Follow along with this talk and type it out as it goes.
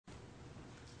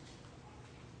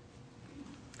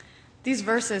These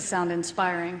verses sound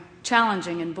inspiring,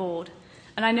 challenging, and bold,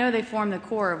 and I know they form the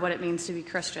core of what it means to be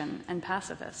Christian and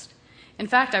pacifist. In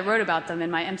fact, I wrote about them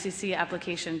in my MCC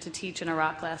application to teach in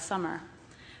Iraq last summer.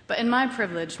 But in my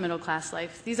privileged middle-class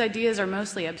life, these ideas are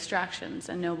mostly abstractions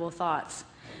and noble thoughts.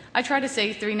 I try to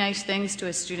say 3 nice things to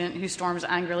a student who storms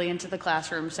angrily into the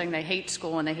classroom saying they hate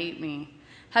school and they hate me.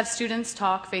 Have students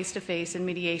talk face-to-face in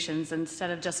mediations instead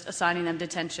of just assigning them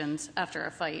detentions after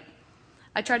a fight.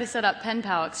 I try to set up pen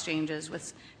pal exchanges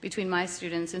between my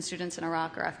students and students in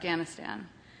Iraq or Afghanistan.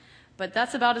 But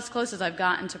that's about as close as I've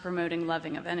gotten to promoting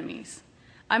loving of enemies.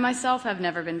 I myself have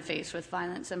never been faced with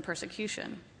violence and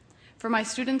persecution. For my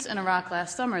students in Iraq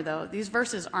last summer, though, these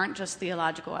verses aren't just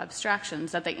theological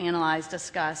abstractions that they analyze,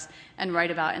 discuss, and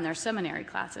write about in their seminary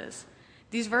classes.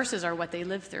 These verses are what they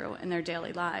live through in their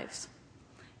daily lives.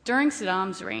 During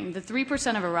Saddam's reign, the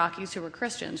 3% of Iraqis who were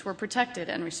Christians were protected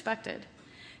and respected.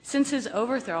 Since his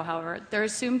overthrow, however, they're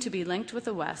assumed to be linked with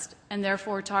the West and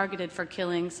therefore targeted for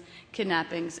killings,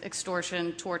 kidnappings,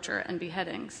 extortion, torture, and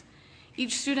beheadings.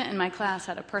 Each student in my class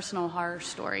had a personal horror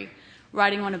story,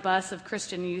 riding on a bus of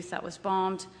Christian youth that was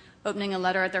bombed, opening a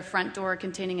letter at their front door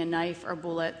containing a knife or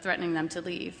bullet threatening them to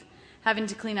leave, having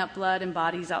to clean up blood and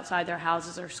bodies outside their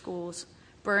houses or schools,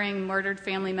 burying murdered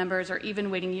family members, or even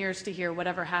waiting years to hear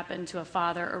whatever happened to a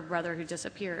father or brother who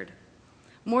disappeared.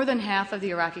 More than half of the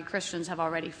Iraqi Christians have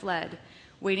already fled,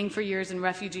 waiting for years in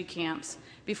refugee camps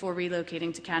before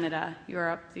relocating to Canada,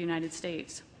 Europe, the United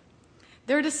States.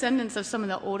 They're descendants of some of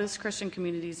the oldest Christian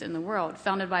communities in the world,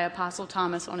 founded by Apostle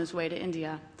Thomas on his way to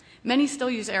India. Many still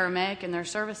use Aramaic in their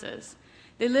services.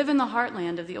 They live in the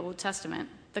heartland of the Old Testament.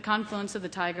 The confluence of the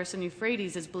Tigris and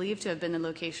Euphrates is believed to have been the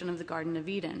location of the Garden of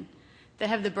Eden. They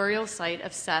have the burial site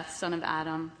of Seth, son of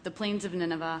Adam, the plains of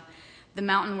Nineveh, the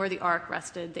mountain where the ark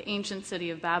rested, the ancient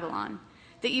city of Babylon.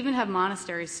 They even have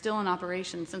monasteries still in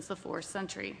operation since the 4th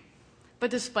century.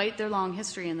 But despite their long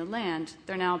history in the land,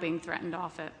 they're now being threatened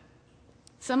off it.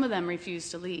 Some of them refuse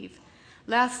to leave.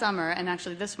 Last summer, and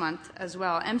actually this month as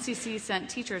well, MCC sent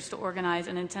teachers to organize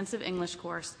an intensive English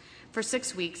course for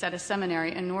 6 weeks at a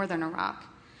seminary in northern Iraq.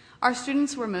 Our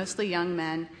students were mostly young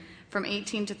men from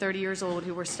 18 to 30 years old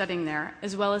who were studying there,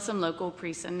 as well as some local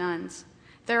priests and nuns.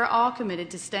 They are all committed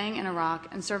to staying in Iraq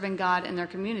and serving God in their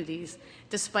communities,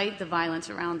 despite the violence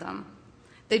around them.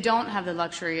 They don't have the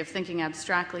luxury of thinking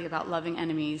abstractly about loving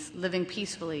enemies, living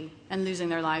peacefully, and losing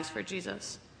their lives for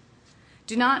Jesus.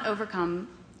 Do not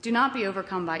be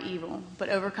overcome by evil, but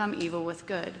overcome evil with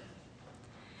good.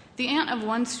 The aunt of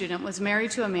one student was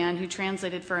married to a man who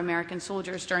translated for American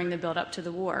soldiers during the build-up to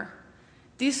the war.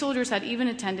 These soldiers had even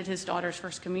attended his daughter's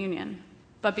first communion.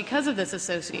 But because of this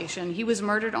association, he was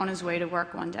murdered on his way to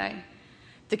work one day.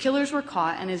 The killers were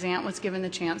caught, and his aunt was given the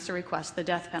chance to request the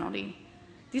death penalty.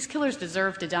 These killers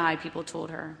deserve to die, people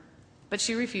told her. But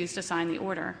she refused to sign the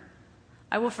order.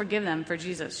 I will forgive them for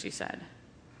Jesus, she said.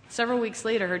 Several weeks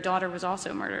later, her daughter was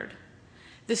also murdered.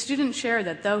 The student shared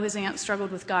that though his aunt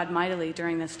struggled with God mightily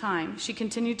during this time, she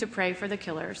continued to pray for the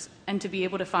killers and to be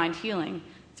able to find healing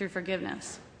through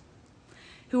forgiveness.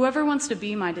 Whoever wants to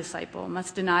be my disciple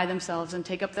must deny themselves and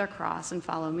take up their cross and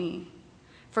follow me.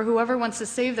 For whoever wants to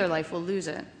save their life will lose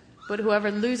it, but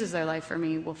whoever loses their life for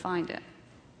me will find it.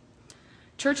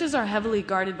 Churches are heavily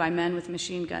guarded by men with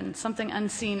machine guns, something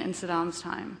unseen in Saddam's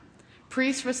time.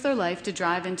 Priests risk their life to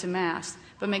drive into mass,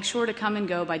 but make sure to come and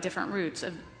go by different routes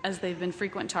as they've been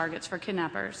frequent targets for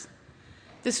kidnappers.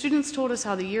 The students told us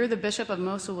how the year the bishop of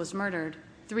Mosul was murdered,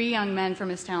 3 young men from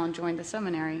his town joined the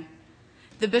seminary.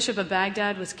 The bishop of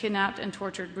Baghdad was kidnapped and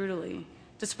tortured brutally.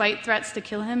 Despite threats to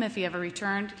kill him if he ever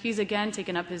returned, he's again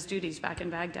taken up his duties back in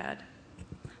Baghdad.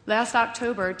 Last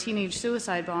October, teenage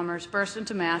suicide bombers burst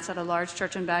into mass at a large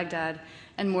church in Baghdad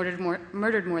and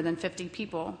murdered more than 50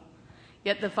 people.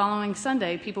 Yet the following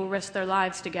Sunday, people risked their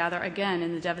lives to gather again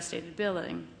in the devastated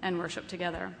building and worship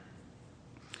together.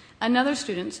 Another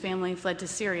student's family fled to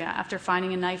Syria after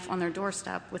finding a knife on their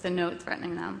doorstep with a note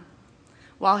threatening them.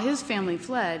 While his family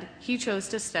fled, he chose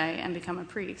to stay and become a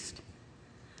priest.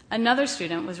 Another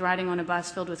student was riding on a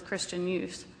bus filled with Christian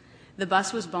youth. The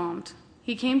bus was bombed.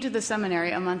 He came to the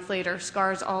seminary a month later,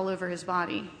 scars all over his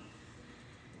body.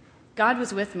 God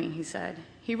was with me, he said.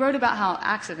 He wrote about how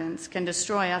accidents can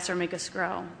destroy us or make us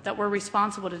grow, that we're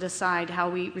responsible to decide how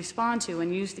we respond to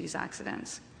and use these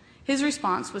accidents. His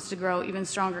response was to grow even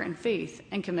stronger in faith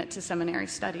and commit to seminary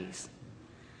studies.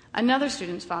 Another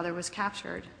student's father was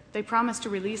captured. They promised to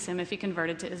release him if he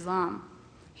converted to Islam.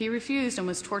 He refused and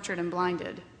was tortured and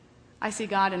blinded. I see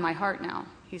God in my heart now,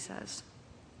 he says.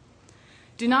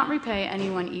 Do not repay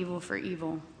anyone evil for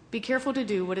evil. Be careful to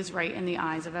do what is right in the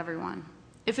eyes of everyone.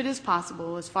 If it is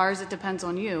possible, as far as it depends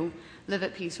on you, live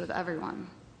at peace with everyone.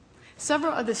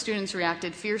 Several of the students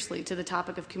reacted fiercely to the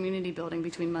topic of community building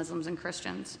between Muslims and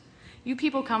Christians. You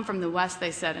people come from the West,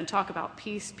 they said, and talk about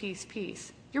peace, peace,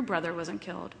 peace. Your brother wasn't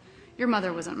killed. Your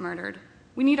mother wasn't murdered.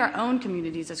 We need our own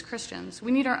communities as Christians.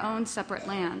 We need our own separate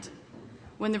land.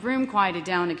 When the room quieted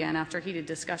down again after heated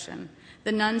discussion,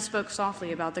 the nuns spoke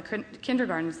softly about the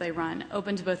kindergartens they run,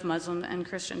 open to both Muslim and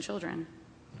Christian children.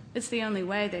 It's the only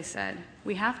way, they said.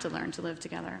 We have to learn to live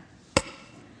together.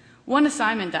 One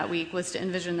assignment that week was to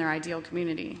envision their ideal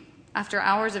community. After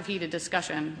hours of heated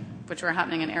discussion, which were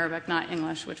happening in Arabic, not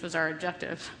English, which was our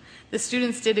objective, the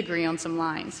students did agree on some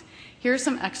lines. Here are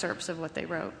some excerpts of what they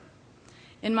wrote.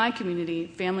 In my community,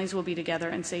 families will be together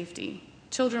in safety.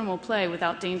 Children will play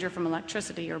without danger from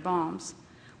electricity or bombs.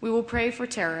 We will pray for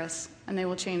terrorists, and they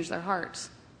will change their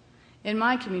hearts. In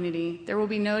my community, there will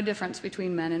be no difference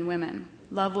between men and women.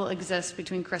 Love will exist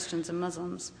between Christians and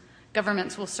Muslims.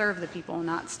 Governments will serve the people,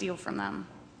 not steal from them.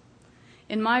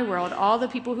 In my world, all the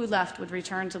people who left would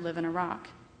return to live in Iraq.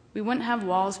 We wouldn't have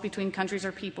walls between countries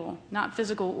or people, not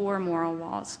physical or moral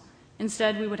walls.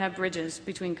 Instead, we would have bridges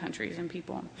between countries and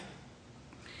people.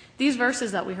 These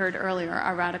verses that we heard earlier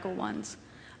are radical ones.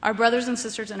 Our brothers and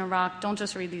sisters in Iraq don't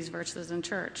just read these verses in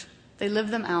church. They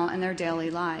live them out in their daily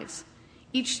lives.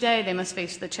 Each day they must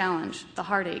face the challenge, the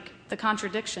heartache, the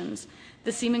contradictions,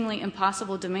 the seemingly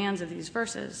impossible demands of these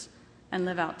verses, and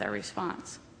live out their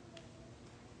response.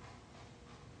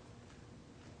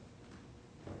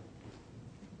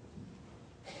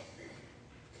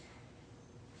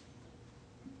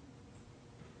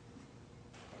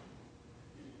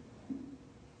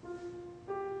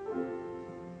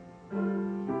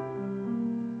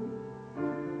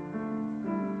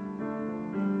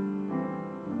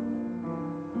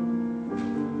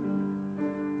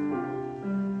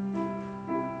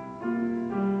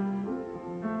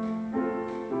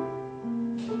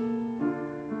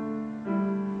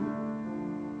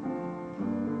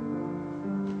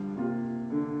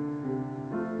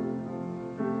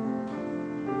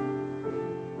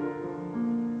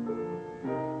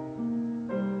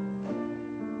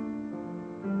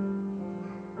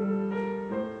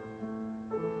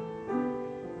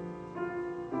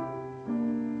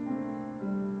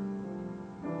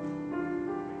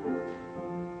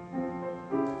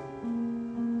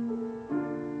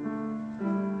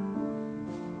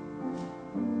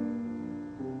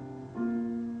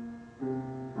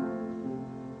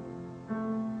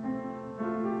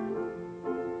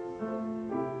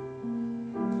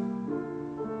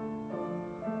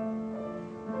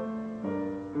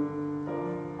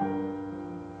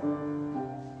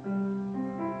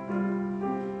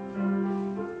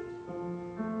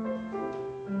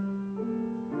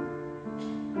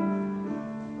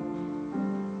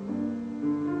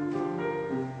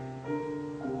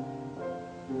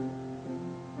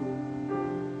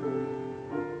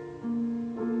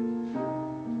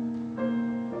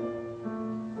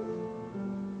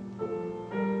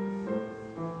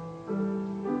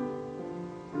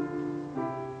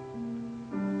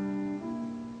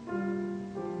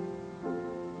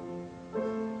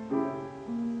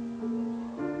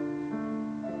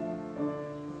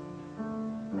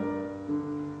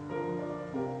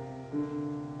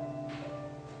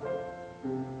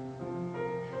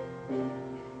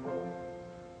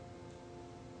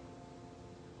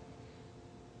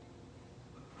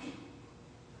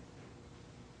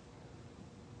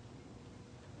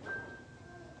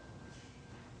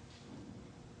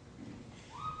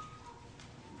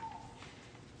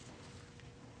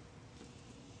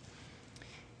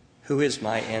 Who is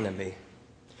my enemy?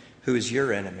 Who is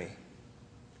your enemy?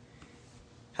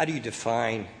 How do you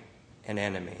define an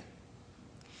enemy?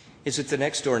 Is it the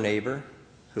next door neighbor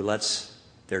who lets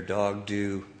their dog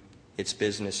do its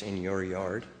business in your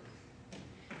yard?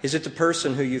 Is it the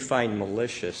person who you find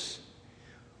malicious?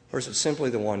 Or is it simply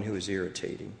the one who is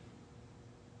irritating?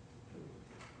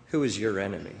 Who is your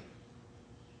enemy?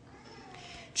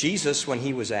 Jesus, when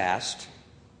he was asked,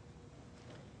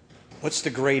 "What's the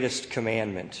greatest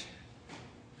commandment?"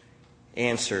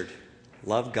 answered,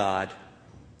 "Love God,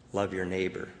 love your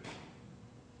neighbor."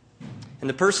 And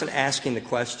the person asking the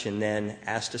question then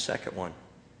asked a second one.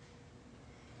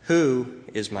 Who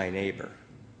is my neighbor?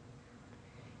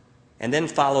 And then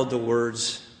followed the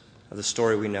words of the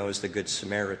story we know as the Good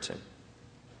Samaritan.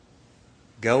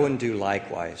 Go and do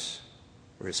likewise,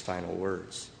 were his final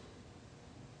words.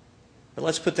 But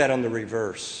let's put that on the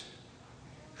reverse.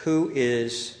 Who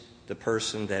is the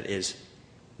person that is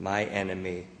my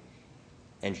enemy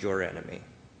and your enemy?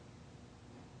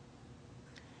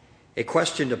 A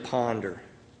question to ponder,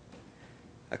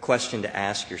 a question to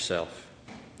ask yourself.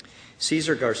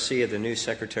 Cesar Garcia, the new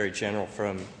Secretary General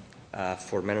from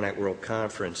for Mennonite World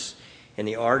Conference. And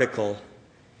the article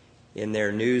in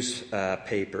their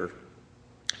newspaper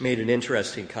made an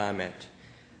interesting comment.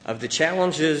 Of the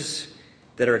challenges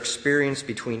that are experienced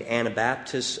between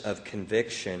Anabaptists of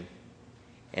conviction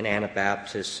and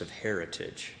Anabaptists of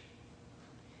heritage,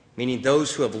 meaning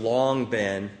those who have long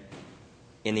been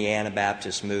in the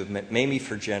Anabaptist movement, maybe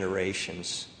for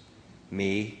generations,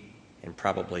 me and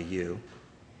probably you,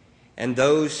 and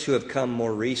those who have come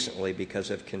more recently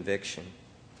because of conviction.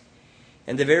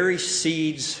 And the very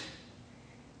seeds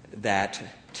that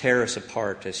tear us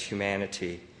apart as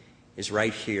humanity is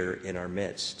right here in our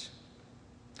midst.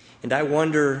 And I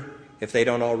wonder if they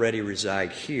don't already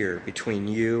reside here between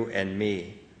you and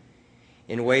me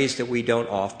in ways that we don't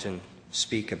often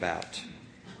speak about.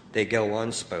 They go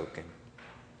unspoken.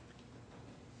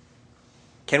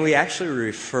 Can we actually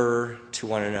refer to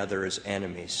one another as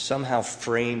enemies? Somehow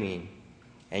framing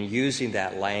and using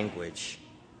that language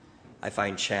I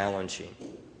find challenging.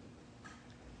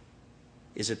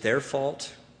 Is it their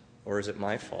fault or is it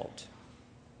my fault?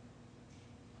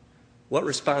 What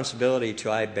responsibility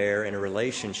do I bear in a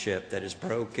relationship that is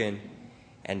broken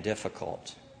and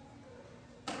difficult?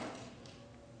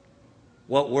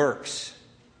 What works?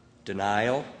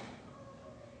 Denial?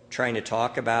 Trying to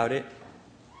talk about it?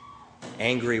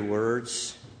 Angry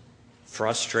words?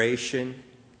 Frustration?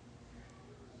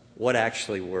 What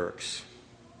actually works?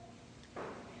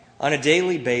 On a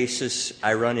daily basis,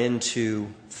 I run into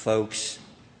folks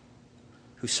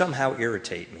who somehow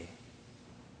irritate me.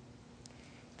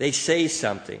 They say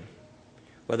something,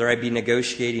 whether I be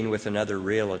negotiating with another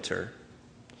realtor,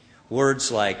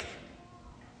 words like,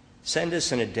 send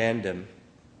us an addendum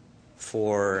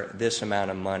for this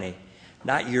amount of money,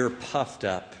 not your puffed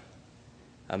up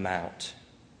amount.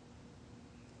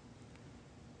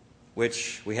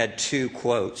 Which we had two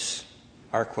quotes.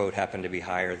 Our quote happened to be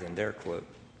higher than their quote.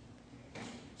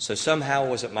 So somehow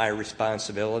was it my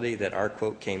responsibility that our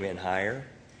quote came in higher,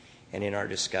 and in our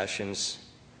discussions,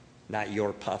 not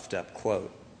your puffed up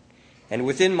quote. And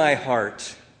within my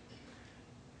heart,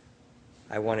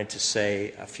 I wanted to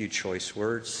say a few choice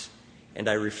words, and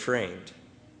I refrained.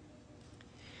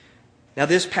 Now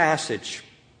this passage,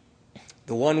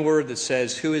 the one word that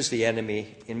says, who is the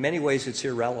enemy, in many ways it's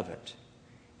irrelevant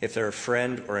if they're a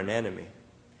friend or an enemy.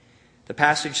 The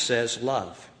passage says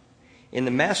love. In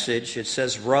the Message, it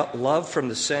says love from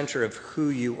the center of who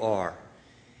you are.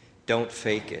 Don't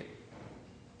fake it.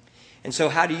 And so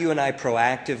how do you and I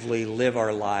proactively live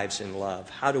our lives in love?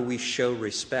 How do we show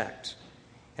respect?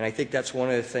 And I think that's one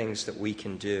of the things that we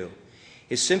can do,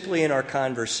 is simply in our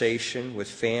conversation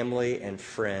with family and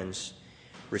friends,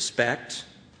 respect,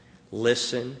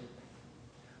 listen,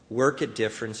 work at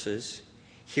differences,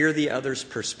 hear the other's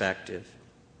perspective,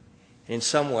 and in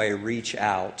some way reach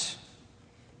out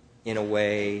in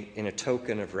a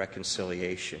token of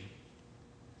reconciliation.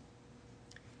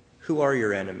 Who are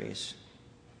your enemies?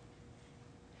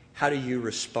 How do you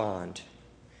respond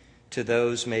to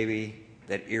those maybe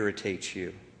that irritate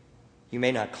you? You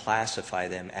may not classify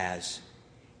them as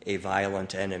a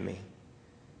violent enemy,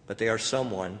 but they are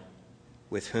someone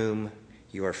with whom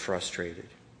you are frustrated.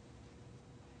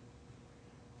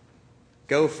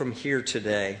 Go from here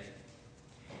today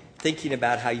thinking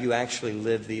about how you actually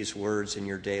live these words in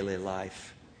your daily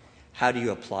life. How do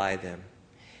you apply them?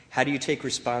 How do you take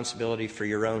responsibility for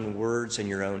your own words and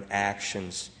your own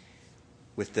actions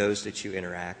with those that you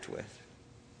interact with?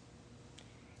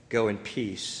 Go in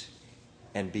peace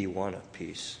and be one of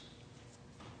peace.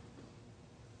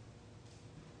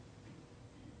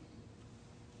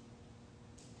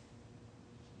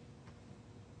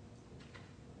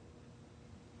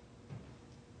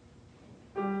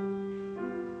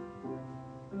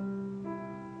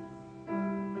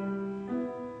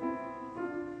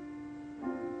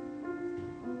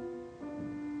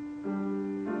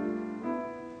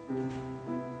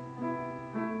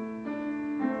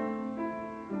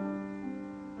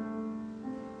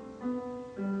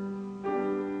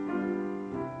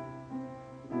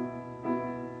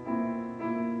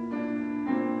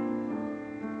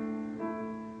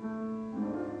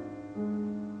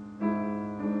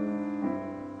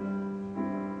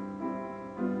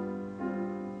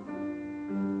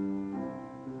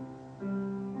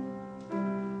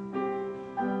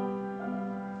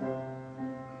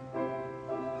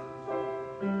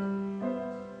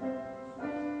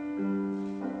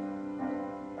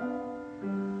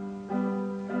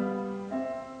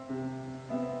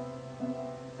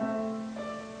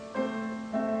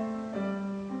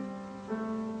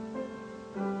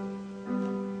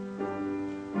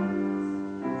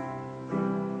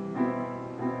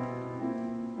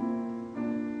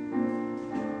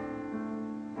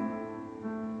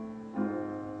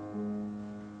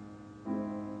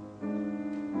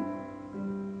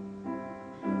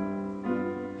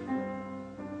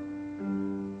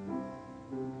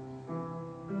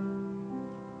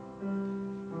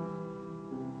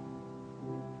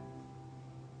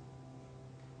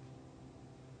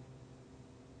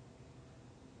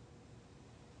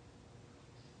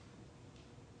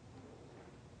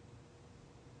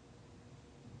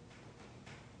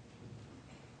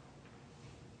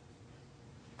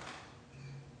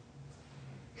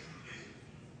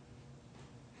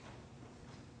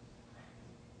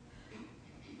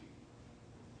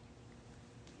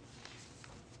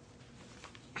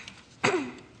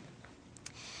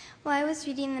 While I was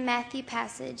reading the Matthew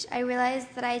passage, I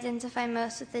realized that I identify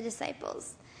most with the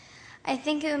disciples. I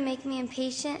think it would make me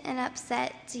impatient and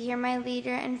upset to hear my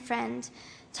leader and friend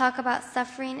talk about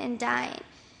suffering and dying,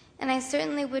 and I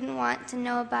certainly wouldn't want to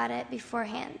know about it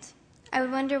beforehand. I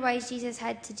would wonder why Jesus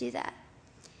had to do that.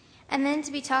 And then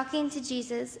to be talking to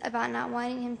Jesus about not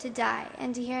wanting him to die,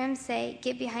 and to hear him say,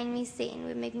 "Get behind me, Satan,"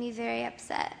 would make me very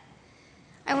upset.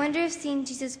 I wonder if seeing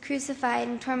Jesus crucified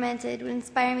and tormented would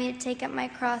inspire me to take up my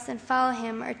cross and follow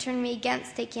him, or turn me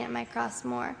against taking up my cross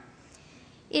more.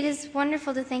 It is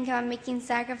wonderful to think about making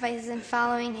sacrifices and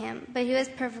following him, but who has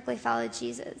perfectly followed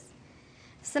Jesus?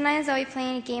 Sometimes I'll be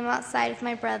playing a game outside with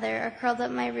my brother, or curled up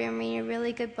in my room reading a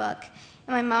really good book,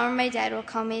 and my mom or my dad will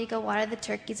call me to go water the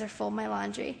turkeys or fold my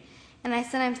laundry, and I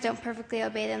sometimes don't perfectly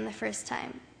obey them the first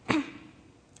time.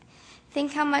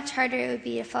 Think how much harder it would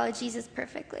be to follow Jesus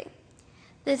perfectly.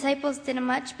 The disciples did a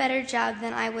much better job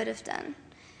than I would have done.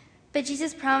 But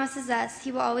Jesus promises us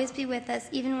he will always be with us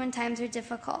even when times are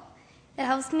difficult. It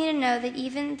helps me to know that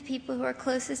even the people who are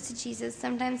closest to Jesus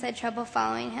sometimes had trouble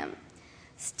following him.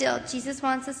 Still, Jesus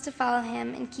wants us to follow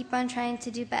him and keep on trying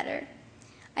to do better.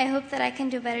 I hope that I can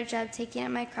do a better job taking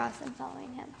up my cross and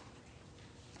following him.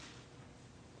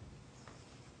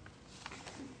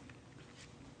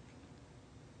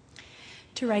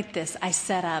 To write this, I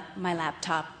set up my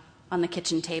laptop on the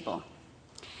kitchen table.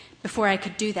 Before I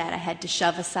could do that, I had to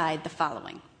shove aside the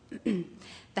following.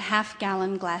 The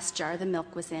half-gallon glass jar the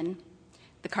milk was in.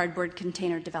 The cardboard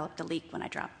container developed a leak when I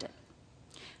dropped it.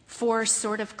 4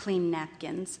 sort of clean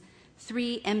napkins.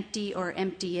 3 empty or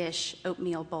empty-ish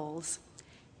oatmeal bowls.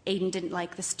 Aiden didn't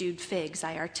like the stewed figs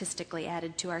I artistically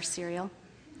added to our cereal.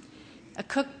 A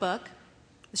cookbook,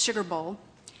 the sugar bowl,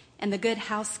 and the Good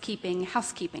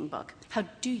Housekeeping book. How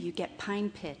do you get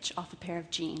pine pitch off a pair of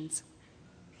jeans?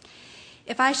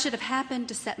 If I should have happened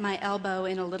to set my elbow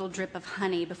in a little drip of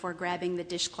honey before grabbing the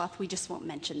dishcloth, we just won't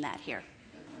mention that here.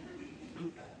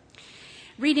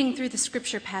 Reading through the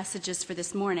scripture passages for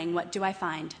this morning, what do I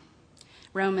find?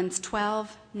 Romans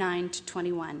 12, 9 to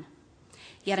 21.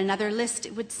 Yet another list,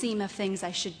 it would seem, of things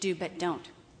I should do but don't.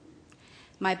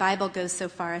 My Bible goes so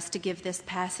far as to give this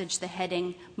passage the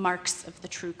heading, Marks of the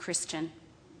True Christian.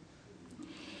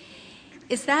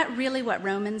 Is that really what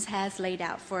Romans has laid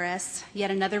out for us?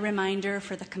 Yet another reminder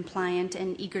for the compliant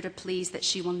and eager to please that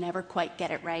she will never quite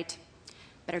get it right.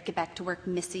 Better get back to work,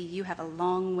 Missy. You have a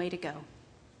long way to go.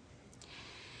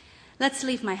 Let's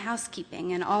leave my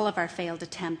housekeeping and all of our failed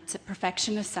attempts at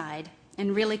perfection aside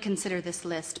and really consider this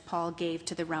list Paul gave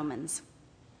to the Romans.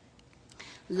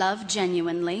 Love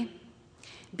genuinely,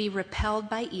 be repelled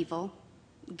by evil,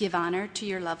 give honor to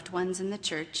your loved ones in the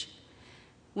church.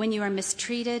 When you are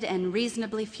mistreated and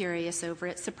reasonably furious over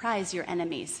it, surprise your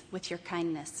enemies with your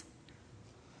kindness.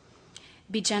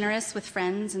 Be generous with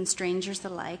friends and strangers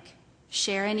alike.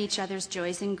 Share in each other's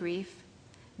joys and grief.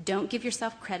 Don't give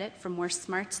yourself credit for more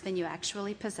smarts than you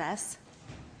actually possess.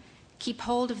 Keep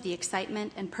hold of the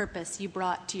excitement and purpose you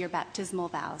brought to your baptismal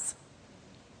vows.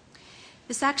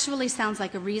 This actually sounds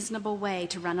like a reasonable way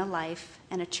to run a life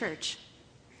and a church.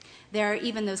 There are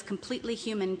even those completely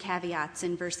human caveats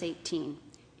in verse 18.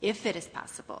 If it is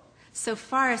possible, so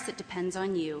far as it depends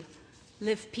on you,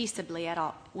 live peaceably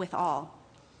with all.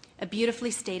 A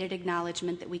beautifully stated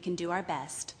acknowledgement that we can do our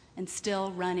best and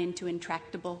still run into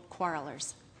intractable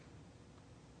quarrelers.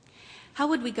 How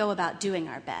would we go about doing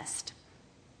our best?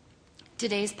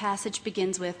 Today's passage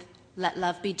begins with, let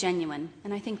love be genuine,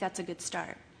 and I think that's a good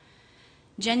start.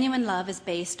 Genuine love is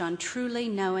based on truly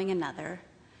knowing another,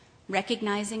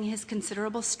 recognizing his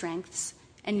considerable strengths,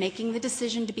 and making the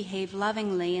decision to behave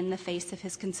lovingly in the face of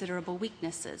his considerable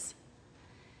weaknesses.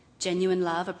 Genuine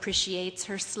love appreciates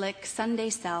her slick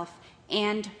Sunday self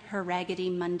and her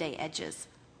raggedy Monday edges.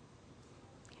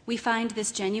 We find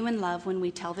this genuine love when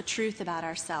we tell the truth about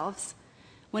ourselves,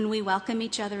 when we welcome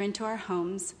each other into our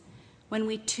homes, when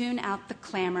we tune out the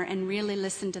clamor and really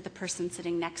listen to the person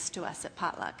sitting next to us at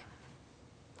potluck.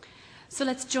 So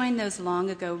let's join those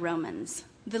long ago Romans.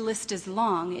 The list is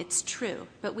long, it's true,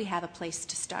 but we have a place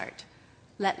to start.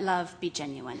 Let love be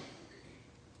genuine.